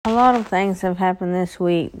lot of things have happened this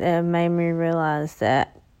week that have made me realize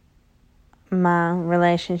that my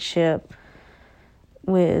relationship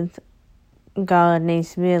with God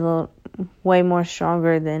needs to be way more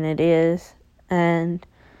stronger than it is. And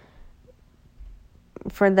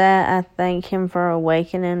for that, I thank Him for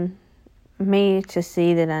awakening me to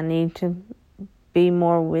see that I need to be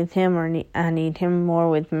more with Him, or I need Him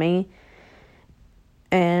more with me.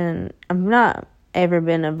 And I've not ever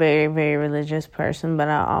been a very, very religious person, but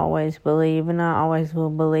I always believe, and I always will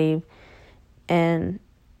believe. And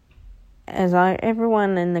as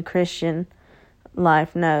everyone in the Christian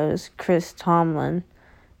life knows, Chris Tomlin,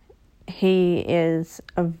 he is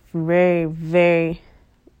a very, very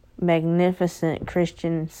magnificent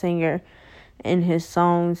Christian singer, and his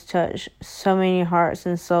songs touch so many hearts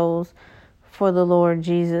and souls for the Lord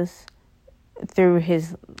Jesus through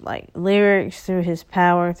his lyrics, through his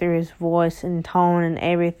power, through his voice and tone and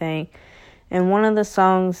everything. And one of the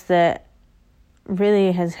songs that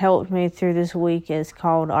really has helped me through this week is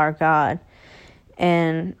called Our God.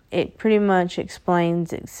 And it pretty much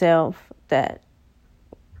explains itself that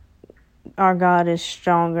our God is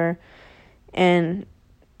stronger, and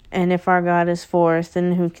if our God is for us,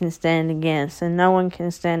 then who can stand against? And no one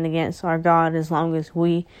can stand against our God as long as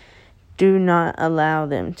we do not allow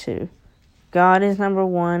them to. God is number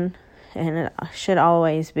one, and it should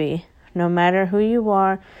always be. No matter who you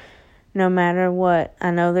are, no matter what.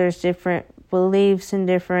 I know there's different beliefs and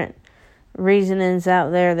different reasonings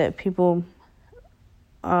out there that people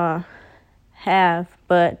have,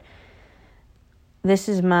 but this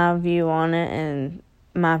is my view on it, and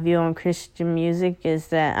my view on Christian music is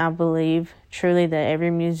that I believe truly that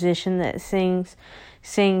every musician that sings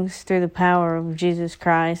through the power of Jesus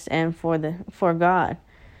Christ and for God.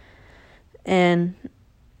 And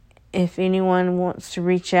if anyone wants to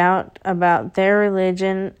reach out about their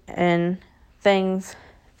religion and things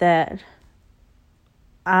that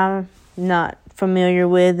I'm not familiar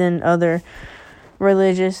with and other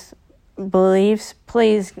religious beliefs,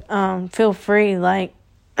 please feel free.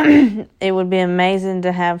 It would be amazing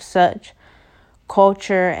to have such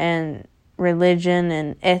culture and religion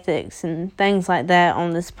and ethics and things like that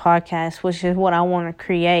on this podcast, which is what I want to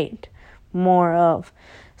create more of.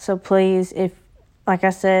 So please, if, like I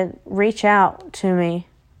said, reach out to me.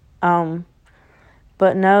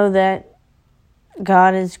 But know that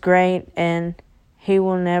God is great, and He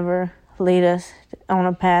will never lead us on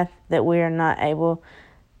a path that we are not able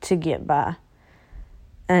to get by.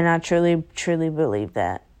 And I truly, truly believe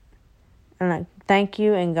that. And I thank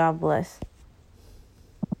you, and God bless.